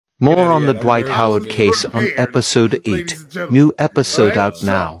More on the Dwight Howard case on episode 8. New episode out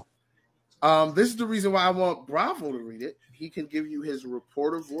now. This is the reason why I want Bravo to read it. He can give you his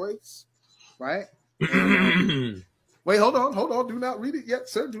reporter voice, right? And, wait, hold on. Do not read it yet,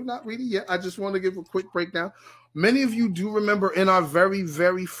 sir. Do not read it yet. I just want to give a quick breakdown. Many of you do remember in our very,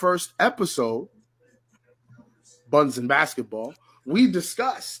 very first episode, Buns and Basketball, we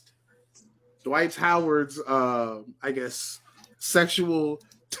discussed Dwight Howard's, I guess, sexual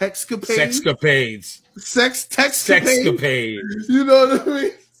Sexcapades. You know what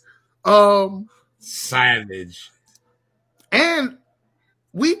I mean? Savage. And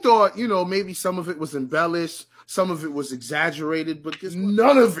we thought, maybe some of it was embellished, some of it was exaggerated, but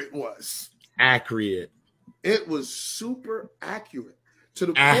none of it was accurate. It was super accurate to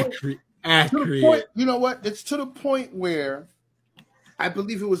the accurate. To the point, you know what? It's to the point where I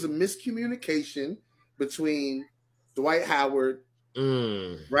believe it was a miscommunication between Dwight Howard,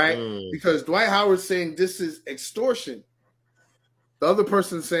 right? Because Dwight Howard's saying this is extortion. The other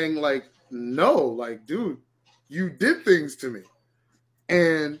person saying, like, no, like, dude, you did things to me.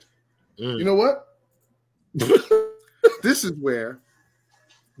 And you know what? This is where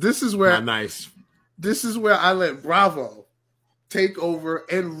not nice. This is where I let Bravo take over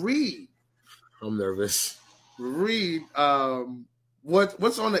and read. I'm nervous. Read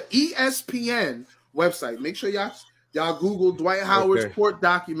what's on the ESPN website. Make sure y'all Google Dwight Howard's court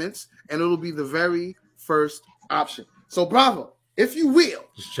documents, and it'll be the very first option. So, Bravo, if you will,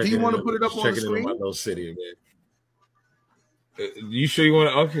 do you want to put it up on the screen? My little city, man. You sure you want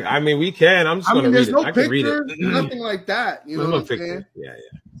to? Okay, I mean, we can. I'm just going to read it. I can read it. Nothing like that. You know what I'm saying? Yeah.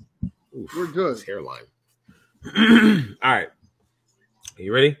 Oof, we're good. It's hairline. All right. Are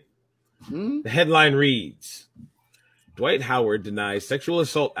you ready? The headline reads, Dwight Howard denies sexual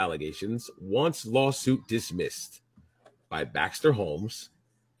assault allegations, wants lawsuit dismissed, by Baxter Holmes,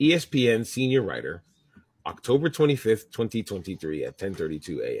 ESPN senior writer, October 25th, 2023 at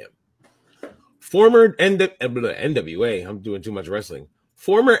 10:32 a.m. Former NWA, I'm doing too much wrestling.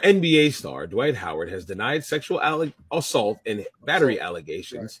 Former NBA star Dwight Howard has denied sexual assault and battery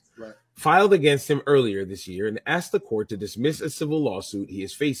allegations filed against him earlier this year and asked the court to dismiss a civil lawsuit he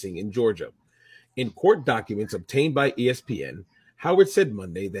is facing in Georgia. In court documents obtained by ESPN, Howard said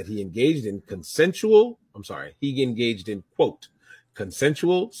Monday that he engaged in quote,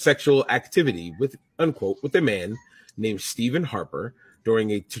 consensual sexual activity with, unquote, with a man named Stephen Harper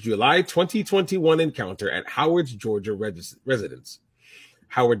during a July 2021 encounter at Howard's Georgia residence.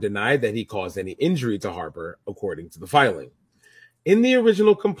 Howard denied that he caused any injury to Harper, according to the filing. In the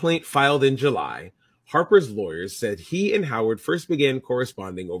original complaint filed in July, Harper's lawyers said he and Howard first began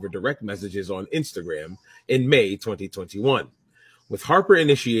corresponding over direct messages on Instagram in May 2021, with Harper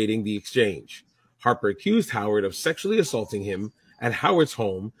initiating the exchange. Harper accused Howard of sexually assaulting him at Howard's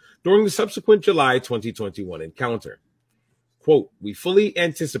home during the subsequent July 2021 encounter. Quote, we fully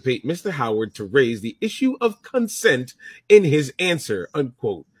anticipate Mr. Howard to raise the issue of consent in his answer,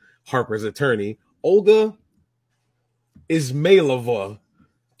 unquote. Harper's attorney, Olga Ismailova,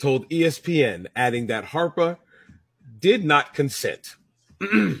 told ESPN, adding that Harper did not consent.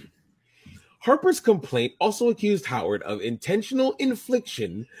 Harper's complaint also accused Howard of intentional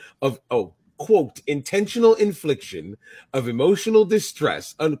infliction of, quote, intentional infliction of emotional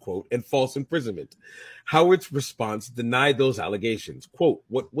distress, unquote, and false imprisonment. Howard's response denied those allegations. Quote,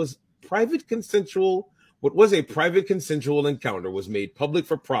 what was a private consensual encounter was made public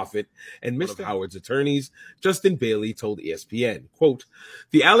for profit, and Mr. Howard's attorneys, Justin Bailey, told ESPN, quote,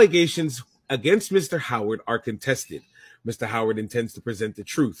 the allegations against Mr. Howard are contested. Mr. Howard intends to present the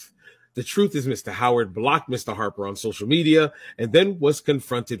truth. The truth is Mr. Howard blocked Mr. Harper on social media and then was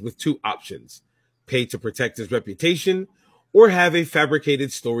confronted with two options: pay to protect his reputation or have a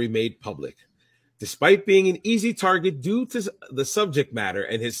fabricated story made public. Despite being an easy target due to the subject matter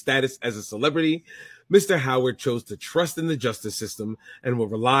and his status as a celebrity, Mr. Howard chose to trust in the justice system and will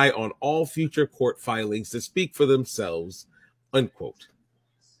rely on all future court filings to speak for themselves, unquote.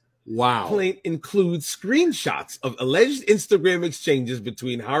 Wow. The complaint includes screenshots of alleged Instagram exchanges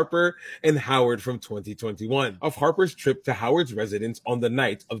between Harper and Howard from 2021 of Harper's trip to Howard's residence on the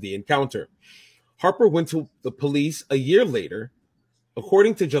night of the encounter. Harper went to the police a year later.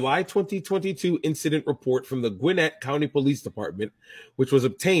 According to July 2022 incident report from the Gwinnett County Police Department, which was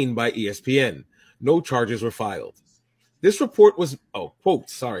obtained by ESPN, no charges were filed. This report was,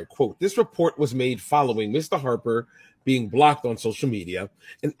 this report was made following Mr. Harper being blocked on social media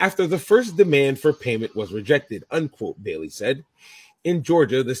and after the first demand for payment was rejected, unquote, Bailey said. In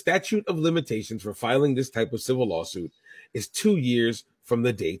Georgia, the statute of limitations for filing this type of civil lawsuit is 2 years from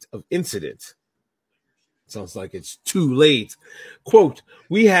the date of incident. Sounds like it's too late. Quote,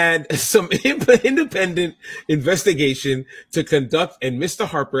 we had some independent investigation to conduct, and Mr.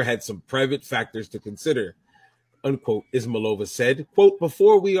 Harper had some private factors to consider, unquote, Ismailova said. Quote,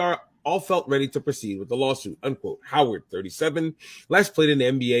 before we are all felt ready to proceed with the lawsuit, unquote. Howard, 37, last played in the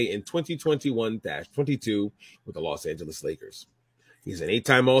NBA in 2021-22 with the Los Angeles Lakers. He's an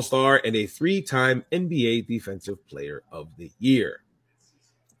 8-time All-Star and a 3-time NBA Defensive Player of the Year.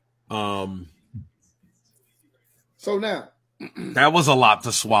 So now, that was a lot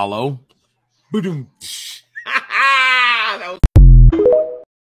to swallow.